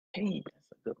Hey,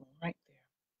 that's a good one right there.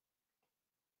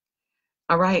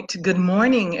 All right, good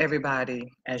morning,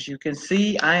 everybody. As you can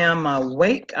see, I am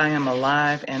awake, I am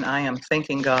alive, and I am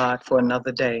thanking God for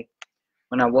another day.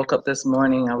 When I woke up this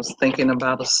morning, I was thinking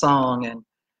about a song,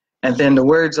 and then the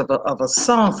words of a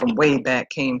song from way back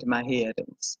came to my head. It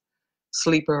was,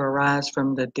 Sleeper, arise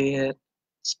from the dead,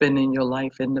 spending your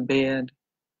life in the bed.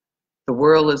 The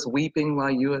world is weeping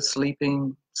while you are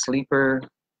sleeping. Sleeper,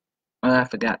 I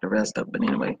forgot the rest of it, but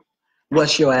anyway,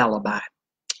 what's your alibi?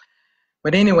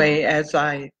 But anyway, as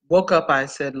I woke up, I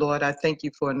said, Lord, I thank you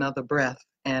for another breath,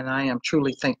 and I am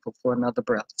truly thankful for another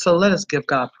breath. So let us give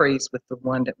God praise with the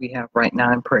one that we have right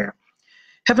now in prayer.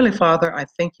 Heavenly Father, I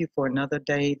thank you for another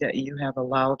day that you have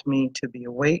allowed me to be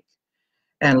awake.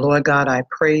 And Lord God, I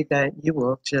pray that you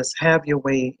will just have your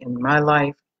way in my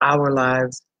life, our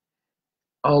lives,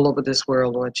 all over this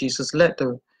world, Lord Jesus. Let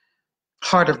the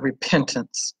heart of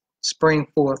repentance spring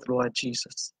forth, Lord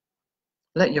Jesus.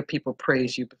 Let your people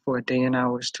praise you before a day and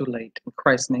hour is too late. In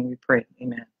Christ's name we pray.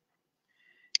 Amen.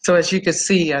 So as you can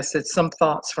see, I said some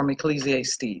thoughts from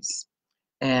Ecclesiastes.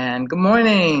 And good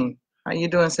morning. How you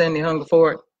doing, Sandy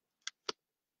Hungerford?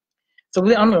 So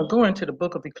I'm going to go into the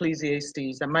book of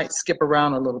Ecclesiastes. I might skip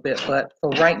around a little bit, but for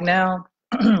right now,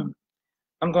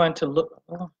 I'm going to look.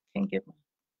 Oh, can't get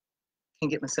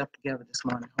myself together this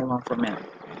morning. Hold on for a minute.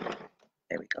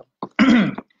 There we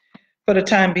go. For the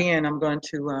time being, I'm going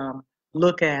to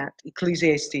look at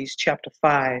Ecclesiastes chapter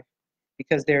 5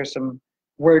 because there are some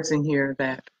words in here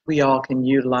that we all can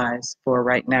utilize for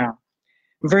right now.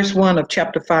 Verse 1 of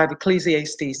chapter 5,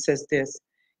 Ecclesiastes says this,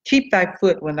 keep thy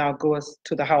foot when thou goest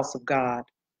to the house of God,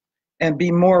 and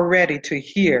be more ready to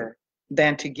hear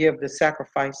than to give the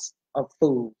sacrifice of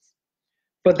fools.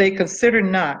 For they consider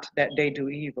not that they do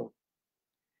evil.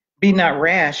 Be not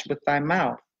rash with thy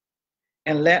mouth,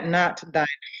 and let not thine heart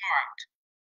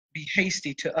be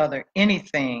hasty to utter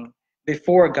anything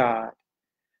before God.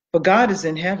 For God is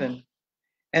in heaven,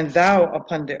 and thou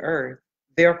upon the earth.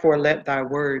 Therefore let thy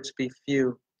words be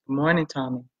few. Good morning,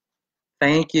 Tommy.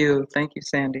 Thank you,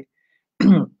 Sandy.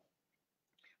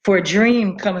 For a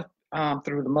dream cometh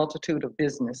through the multitude of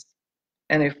business,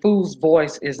 and a fool's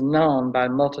voice is known by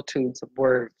multitudes of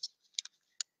words.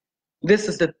 This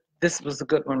was a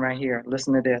good one right here.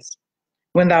 Listen to this.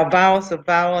 When thou vowest a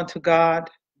vow unto God,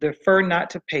 defer not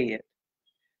to pay it,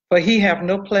 for he have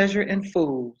no pleasure in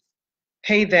fools.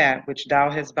 Pay that which thou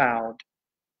hast vowed.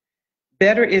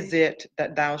 Better is it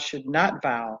that thou should not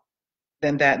vow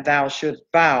than that thou shouldst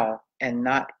vow and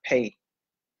not pay.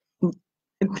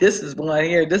 This is one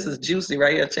here. This is juicy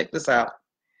right here. Check this out.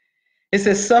 It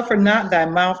says, suffer not thy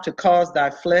mouth to cause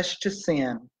thy flesh to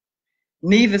sin,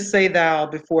 neither say thou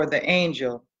before the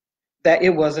angel that it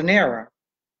was an error.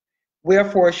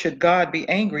 Wherefore should God be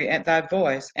angry at thy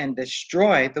voice and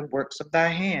destroy the works of thy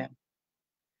hand?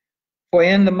 For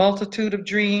in the multitude of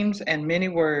dreams and many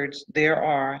words there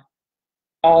are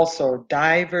also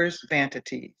divers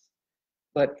vanities,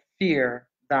 but fear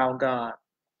thou God.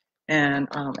 And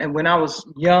when I was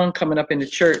young, coming up in the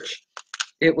church,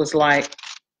 it was like,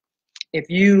 if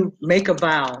you make a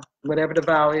vow, whatever the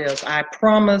vow is, I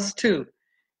promise to,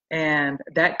 and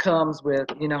that comes with,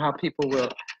 you know, how people will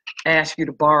ask you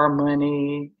to borrow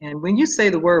money. And when you say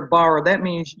the word borrow, that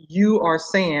means you are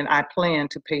saying, I plan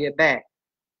to pay it back.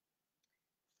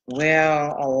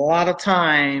 Well, a lot of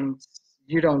times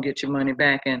you don't get your money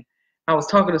back. And I was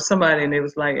talking to somebody, and it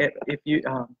was like, if you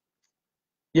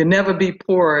you'll never be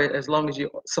poor as long as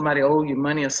somebody owe you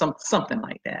money or something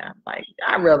like that. Like,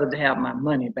 I'd rather have my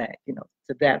money back, you know,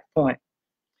 to that point.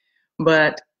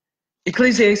 But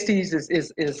Ecclesiastes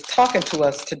is talking to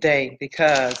us today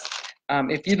because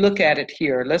if you look at it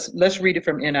here, let's read it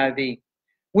from NIV.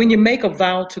 When you make a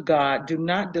vow to God, do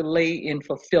not delay in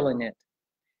fulfilling it.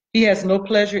 He has no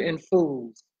pleasure in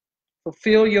fools.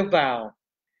 Fulfill your vow.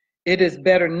 It is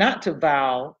better not to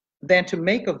vow than to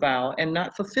make a vow and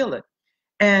not fulfill it.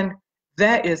 And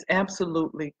that is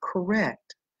absolutely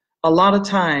correct. A lot of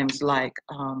times, like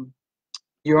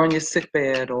you're on your sick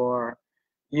bed, or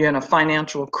you're in a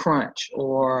financial crunch,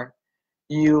 or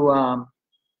you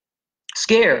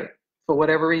scared for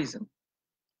whatever reason.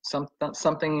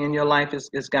 Something in your life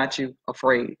has got you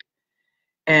afraid.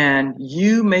 And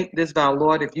you make this vow,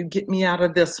 Lord, if you get me out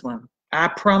of this one, I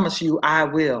promise you I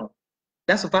will.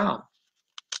 That's a vow.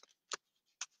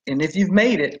 And if you've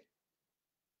made it,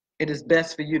 it is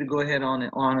best for you to go ahead on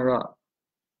and honor up.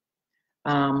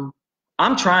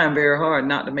 I'm trying very hard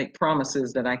not to make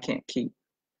promises that I can't keep.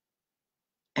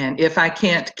 And if I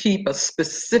can't keep a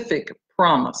specific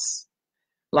promise,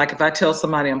 like if I tell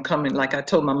somebody I'm coming, like I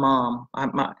told my mom,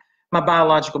 my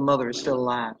biological mother is still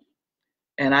alive.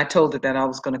 And I told her that I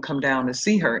was going to come down to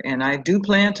see her. And I do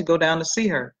plan to go down to see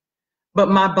her. But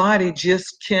my body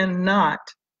just cannot,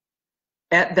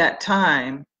 at that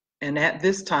time and at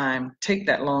this time, take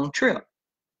that long trip.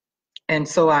 And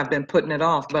so I've been putting it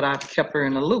off, but I've kept her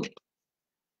in a loop.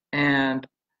 And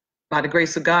by the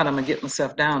grace of God, I'm going to get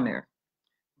myself down there.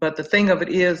 But the thing of it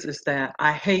is that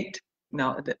I hate,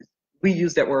 no, we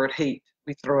use that word hate.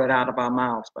 We throw it out of our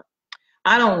mouths. But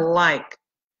I don't like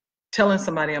telling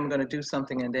somebody I'm going to do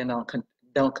something and then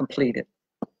don't complete it.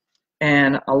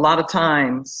 And a lot of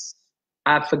times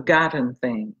I've forgotten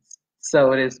things.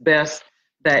 So it is best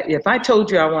that if I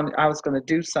told you I was going to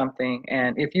do something,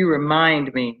 and if you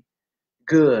remind me,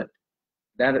 good.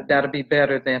 That'll be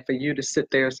better than for you to sit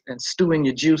there and stew in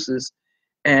your juices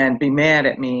and be mad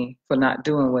at me for not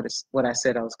doing what I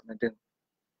said I was going to do.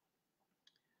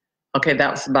 Okay,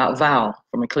 that was about vow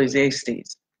from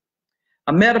Ecclesiastes.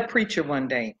 I met a preacher one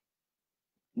day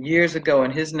years ago,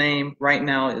 and his name right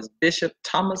now is Bishop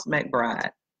Thomas McBride,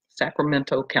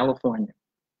 Sacramento, California.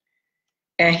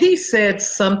 And he said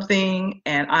something,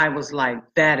 and I was like,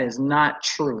 that is not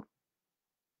true.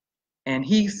 And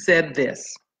he said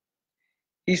this.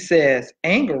 He says,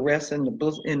 anger rests in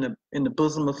the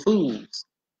bosom of fools.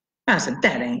 I said,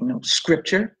 that ain't no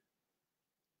scripture.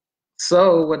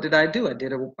 So what did I do? I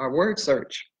did a word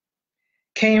search.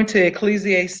 Came to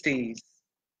Ecclesiastes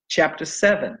chapter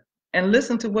 7 and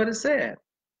listened to what it said.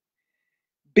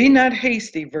 Be not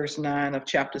hasty, verse 9 of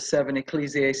chapter 7,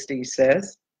 Ecclesiastes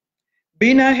says,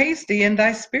 be not hasty in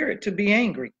thy spirit to be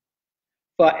angry,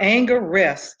 for anger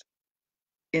rests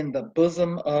in the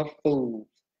bosom of fools.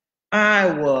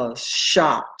 I was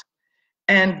shocked.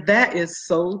 And that is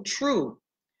so true.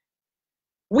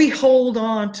 We hold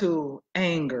on to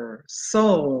anger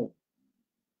so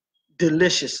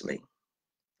deliciously.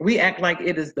 We act like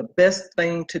it is the best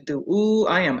thing to do. Ooh,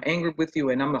 I am angry with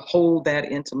you, and I'm going to hold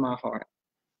that into my heart.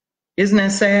 Isn't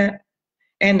that sad?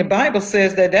 And the Bible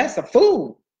says that that's a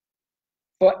fool.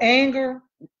 For anger,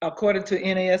 according to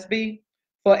NASB,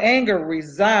 for anger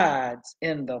resides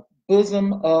in the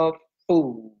bosom of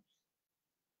fools.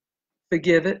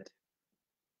 Forgive it.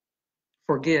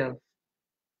 Forgive.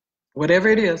 Whatever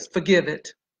it is, forgive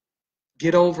it.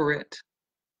 Get over it.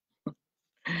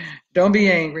 Don't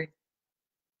be angry.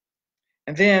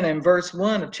 And then in verse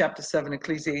 1 of chapter 7,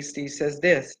 Ecclesiastes says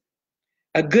this,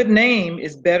 a good name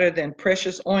is better than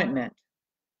precious ointment,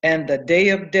 and the day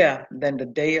of death than the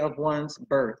day of one's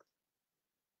birth.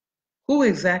 Who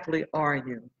exactly are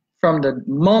you? From the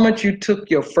moment you took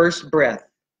your first breath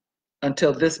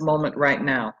until this moment right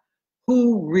now,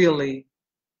 who really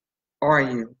are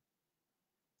you?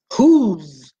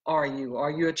 Whose are you?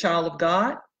 Are you a child of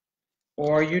God?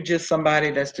 Or are you just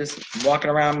somebody that's just walking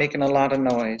around making a lot of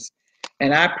noise?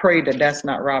 And I pray that that's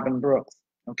not Robin Brooks,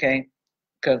 okay?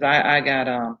 Because I got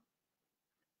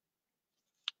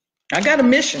a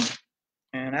mission,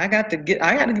 and I got to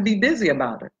be busy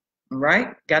about it,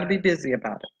 right? Got to be busy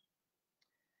about it.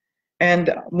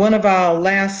 And one of our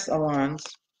last ones,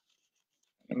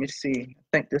 let me see. I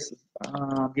think this is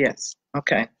yes,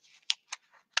 okay.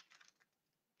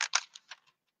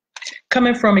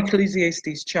 Coming from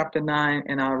Ecclesiastes chapter 9,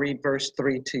 and I'll read verse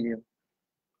 3 to you.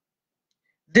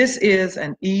 This is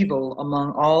an evil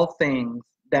among all things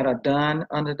that are done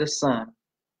under the sun,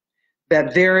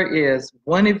 that there is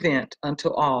one event unto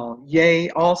all, yea,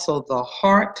 also the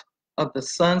heart of the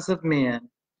sons of men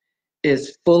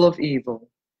is full of evil,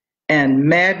 and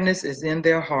madness is in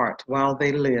their heart while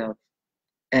they live,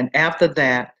 and after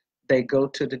that they go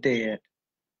to the dead.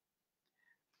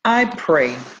 I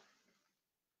pray,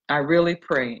 I really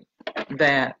pray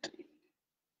that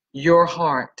your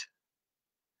heart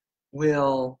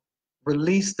will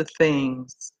release the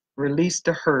things, release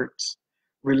the hurts,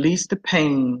 release the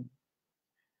pain,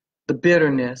 the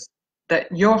bitterness,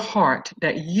 that your heart,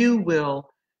 that you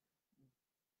will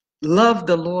love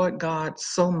the Lord God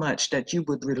so much that you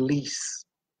will release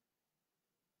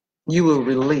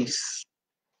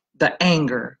the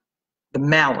anger, the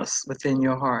malice within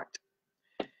your heart.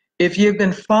 If you've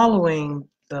been following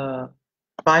the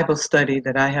Bible study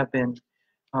that I have been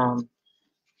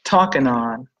talking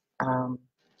on,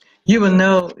 you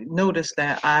will notice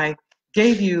that I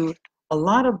gave you a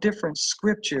lot of different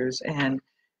scriptures, and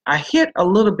I hit a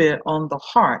little bit on the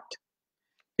heart,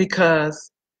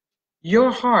 because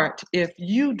your heart, if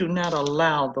you do not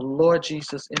allow the Lord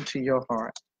Jesus into your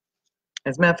heart,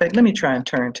 as a matter of fact, let me try and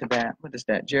turn to that. What is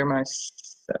that? Jeremiah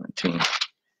 17.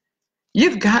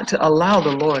 You've got to allow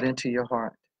the Lord into your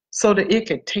heart so that it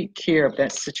can take care of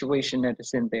that situation that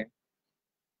is in there.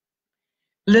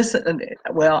 Listen,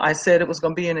 well, I said it was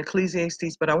going to be in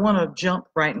Ecclesiastes, but I want to jump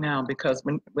right now because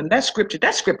when that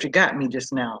scripture got me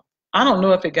just now. I don't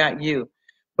know if it got you,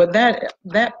 but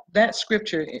that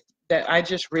scripture that I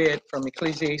just read from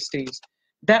Ecclesiastes,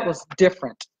 that was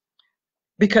different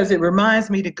because it reminds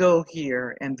me to go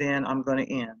here, and then I'm going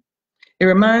to end. It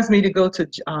reminds me to go to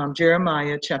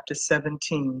Jeremiah chapter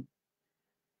 17,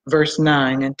 verse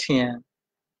 9 and 10.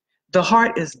 The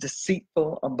heart is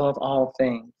deceitful above all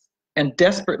things and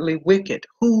desperately wicked.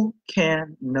 Who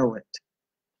can know it?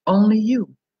 Only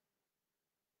you.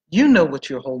 You know what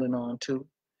you're holding on to.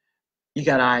 You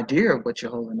got an idea of what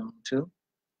you're holding on to.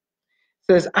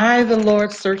 It says, I, the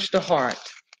Lord, search the heart.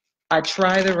 I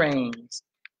try the reins,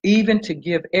 even to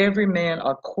give every man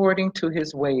according to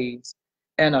his ways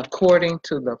and according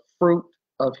to the fruit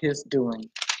of his doing.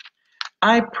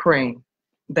 I pray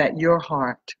that your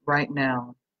heart right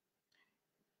now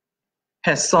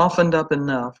has softened up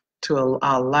enough to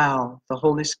allow the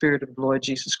Holy Spirit of the Lord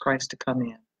Jesus Christ to come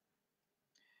in.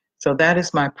 So that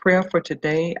is my prayer for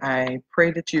today. I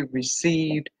pray that you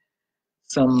received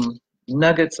some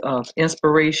nuggets of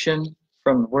inspiration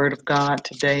from the Word of God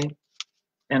today.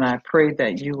 And I pray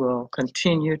that you will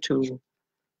continue to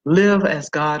live as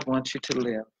God wants you to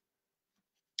live.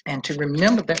 And to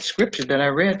remember that scripture that I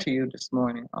read to you this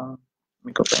morning. Let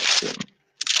me go back to it.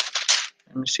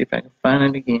 Let me see if I can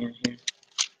find it again here.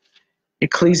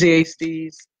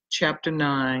 Ecclesiastes chapter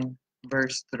 9,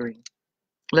 verse 3.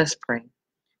 Let's pray.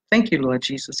 Thank you, Lord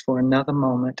Jesus, for another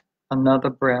moment, another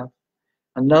breath,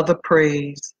 another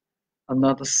praise,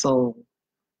 another soul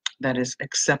that is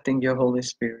accepting your Holy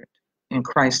Spirit. In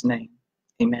Christ's name,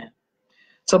 amen.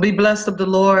 So be blessed of the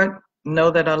Lord.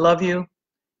 Know that I love you,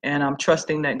 and I'm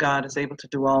trusting that God is able to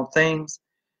do all things.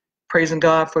 Praising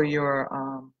God for your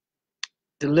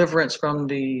deliverance from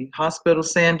the hospital,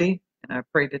 Sandy, and I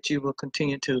pray that you will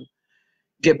continue to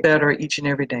get better each and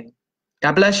every day.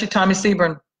 God bless you, Tommy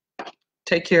Seaburn.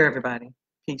 Take care, everybody.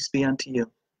 Peace be unto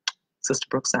you. Sister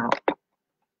Brooks out.